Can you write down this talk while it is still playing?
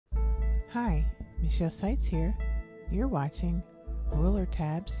Hi, Michelle Seitz here. You're watching Ruler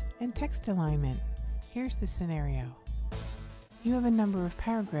Tabs and Text Alignment. Here's the scenario. You have a number of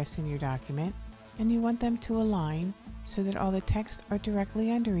paragraphs in your document and you want them to align so that all the text are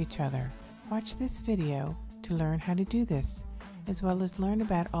directly under each other. Watch this video to learn how to do this, as well as learn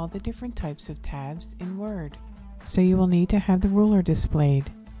about all the different types of tabs in Word. So you will need to have the ruler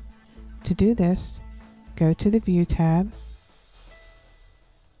displayed. To do this, go to the View tab,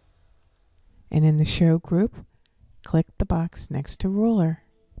 and in the Show group, click the box next to Ruler.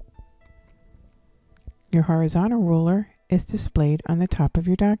 Your horizontal ruler is displayed on the top of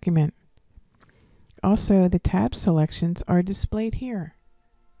your document. Also, the tab selections are displayed here.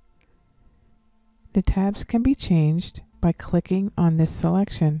 The tabs can be changed by clicking on this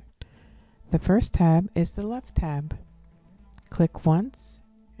selection. The first tab is the left tab. Click once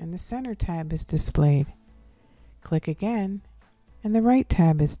and the center tab is displayed. Click again and the right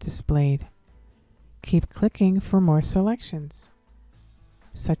tab is displayed. Keep clicking for more selections,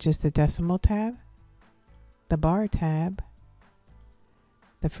 such as the decimal tab, the bar tab,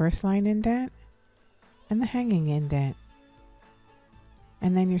 the first line indent, and the hanging indent.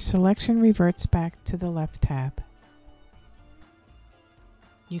 And then your selection reverts back to the left tab.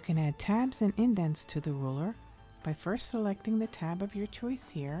 You can add tabs and indents to the ruler by first selecting the tab of your choice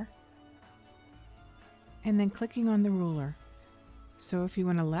here, and then clicking on the ruler. So if you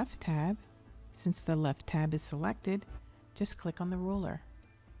want a left tab, since the left tab is selected, just click on the ruler.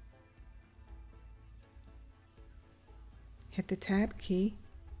 Hit the tab key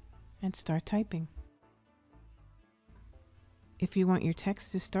and start typing. If you want your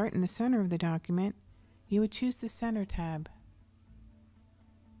text to start in the center of the document, you would choose the Center tab.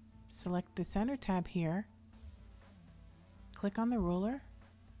 Select the Center tab here, click on the ruler,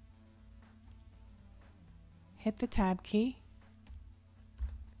 hit the tab key,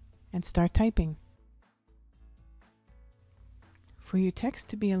 and start typing. For your text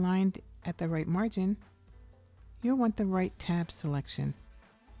to be aligned at the right margin, you'll want the right tab selection.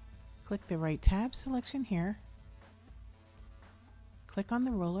 Click the right tab selection here, click on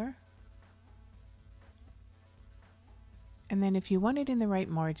the ruler, and then if you want it in the right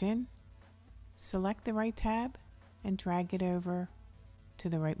margin, select the right tab and drag it over to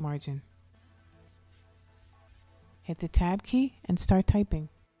the right margin. Hit the tab key and start typing.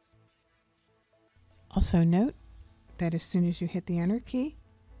 Also note that as soon as you hit the Enter key,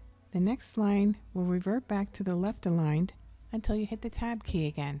 the next line will revert back to the left aligned until you hit the tab key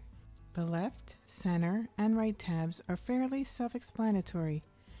again. The left, center, and right tabs are fairly self-explanatory.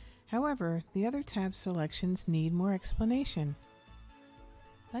 However, the other tab selections need more explanation.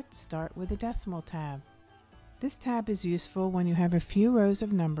 Let's start with the Decimal tab. This tab is useful when you have a few rows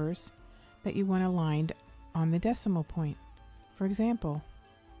of numbers that you want aligned on the decimal point. For example,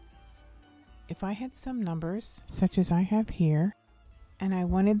 if I had some numbers, such as I have here, and I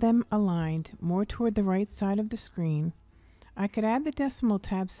wanted them aligned more toward the right side of the screen, I could add the Decimal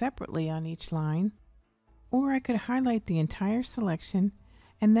tab separately on each line, or I could highlight the entire selection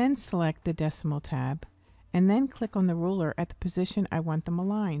and then select the Decimal tab, and then click on the ruler at the position I want them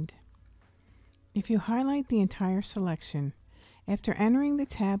aligned. If you highlight the entire selection, after entering the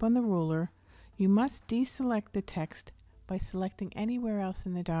tab on the ruler, you must deselect the text by selecting anywhere else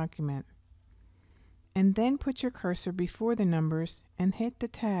in the document. And then put your cursor before the numbers and hit the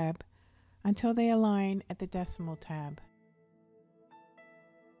tab until they align at the Decimal tab.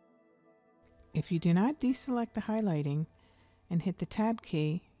 If you do not deselect the highlighting and hit the tab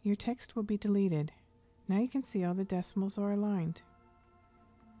key, your text will be deleted. Now you can see all the decimals are aligned.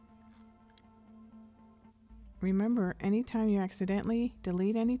 Remember, anytime you accidentally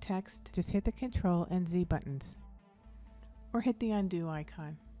delete any text, just hit the Ctrl and Z buttons, or hit the undo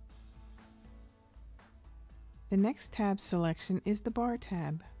icon. The next tab selection is the Bar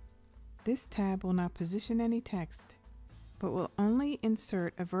tab. This tab will not position any text, but will only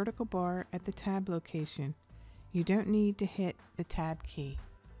insert a vertical bar at the tab location. You don't need to hit the tab key.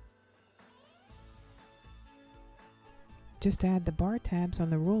 Just add the bar tabs on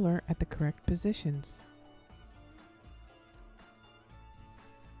the ruler at the correct positions.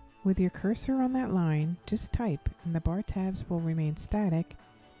 With your cursor on that line, just type and the bar tabs will remain static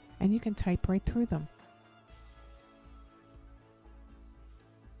and you can type right through them.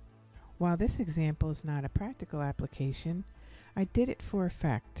 While this example is not a practical application, I did it for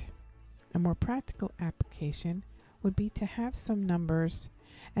effect. A more practical application would be to have some numbers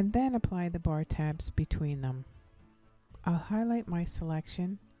and then apply the bar tabs between them. I'll highlight my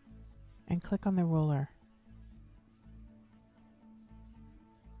selection and click on the ruler.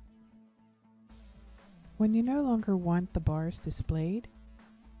 When you no longer want the bars displayed,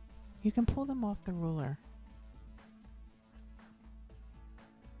 you can pull them off the ruler.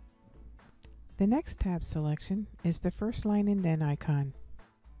 The next tab selection is the first line indent icon.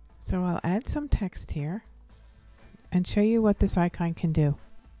 So I'll add some text here and show you what this icon can do.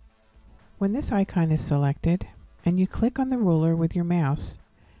 When this icon is selected and you click on the ruler with your mouse,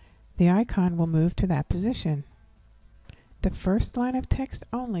 the icon will move to that position. The first line of text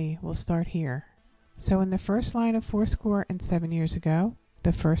only will start here. So in the first line of 7 years ago,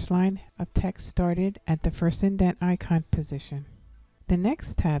 the first line of text started at the first indent icon position. The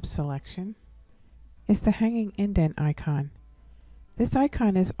next tab selection is the hanging indent icon. This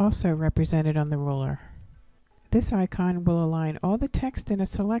icon is also represented on the ruler. This icon will align all the text in a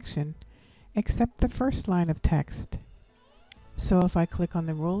selection except the first line of text. So if I click on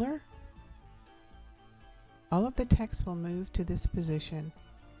the ruler, all of the text will move to this position.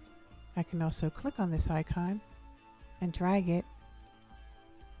 I can also click on this icon and drag it,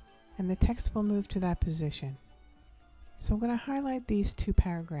 and the text will move to that position. So I'm going to highlight these two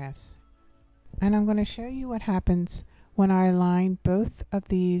paragraphs, and I'm going to show you what happens when I align both of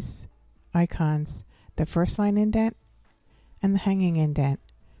these icons, the first line indent and the hanging indent.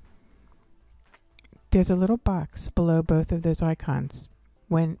 There's a little box below both of those icons.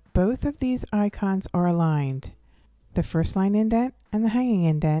 When both of these icons are aligned, the first line indent and the hanging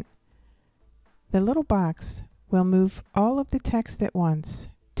indent, the little box will move all of the text at once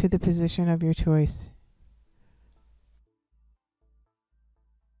to the position of your choice.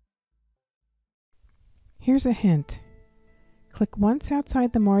 Here's a hint. Click once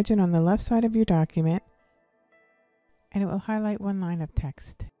outside the margin on the left side of your document, and it will highlight one line of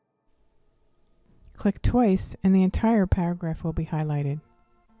text. Click twice and the entire paragraph will be highlighted.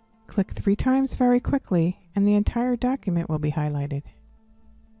 Click 3 times very quickly and the entire document will be highlighted.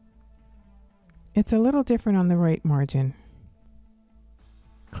 It's a little different on the right margin.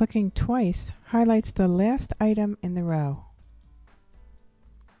 Clicking twice highlights the last item in the row.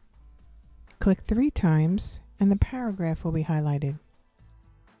 Click 3 times and the paragraph will be highlighted.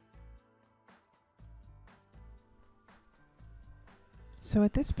 So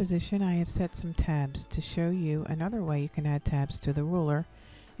at this position I have set some tabs to show you another way you can add tabs to the ruler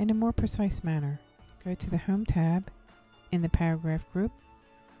in a more precise manner. Go to the Home tab in the Paragraph group,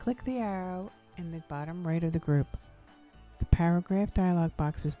 click the arrow in the bottom right of the group. The Paragraph dialog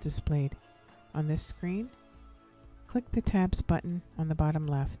box is displayed. On this screen, click the Tabs button on the bottom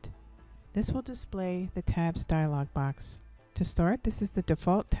left. This will display the Tabs dialog box. To start, this is the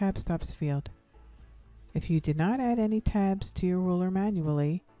default tab stops field. If you did not add any tabs to your ruler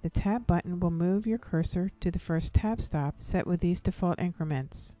manually, the tab button will move your cursor to the first tab stop set with these default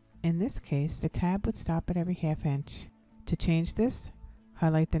increments. In this case, the tab would stop at every ½ inch. To change this,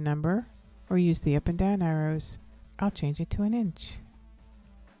 highlight the number or use the up and down arrows. I'll change it to 1 inch.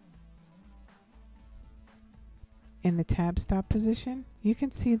 In the tab stop position, you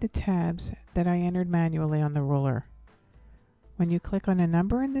can see the tabs that I entered manually on the ruler. When you click on a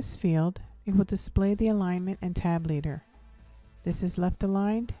number in this field, it will display the alignment and tab leader. This is left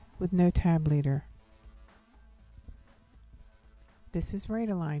aligned with no tab leader. This is right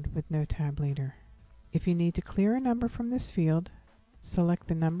aligned with no tab leader. If you need to clear a number from this field, select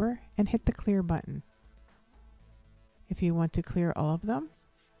the number and hit the clear button. If you want to clear all of them,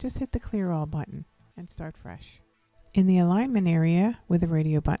 just hit the clear all button and start fresh. In the alignment area with the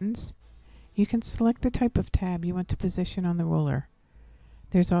radio buttons, you can select the type of tab you want to position on the ruler.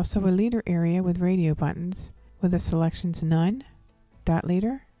 There's also a leader area with radio buttons with the selections None, Dot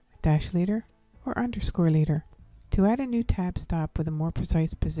Leader, Dash Leader, or Underscore Leader. To add a new tab stop with a more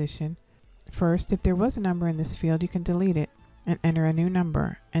precise position, first, if there was a number in this field, you can delete it and enter a new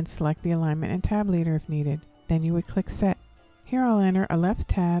number and select the alignment and tab leader if needed. Then you would click Set. Here I'll enter a left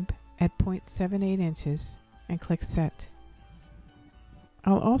tab at 0.78 inches and click Set.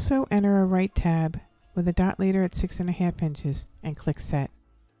 I'll also enter a right tab with a dot leader at 6½ inches and click Set.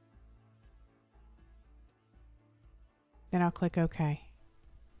 Then I'll click OK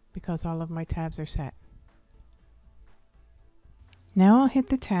because all of my tabs are set. Now I'll hit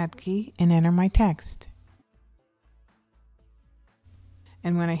the Tab key and enter my text.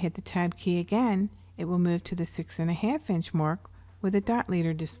 And when I hit the Tab key again, it will move to the 6½ inch mark with a dot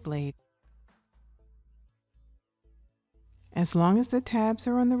leader displayed. As long as the tabs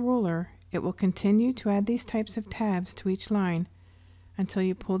are on the ruler, it will continue to add these types of tabs to each line until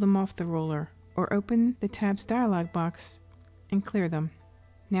you pull them off the ruler or open the Tabs dialog box and clear them.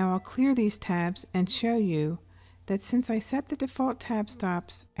 Now I'll clear these tabs and show you that since I set the default tab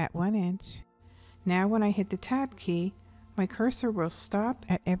stops at 1 inch, now when I hit the Tab key, my cursor will stop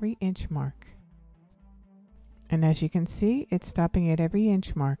at every inch mark. And as you can see, it's stopping at every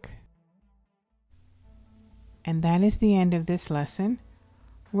inch mark. And that is the end of this lesson,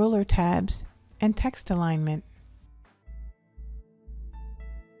 ruler tabs and text alignment.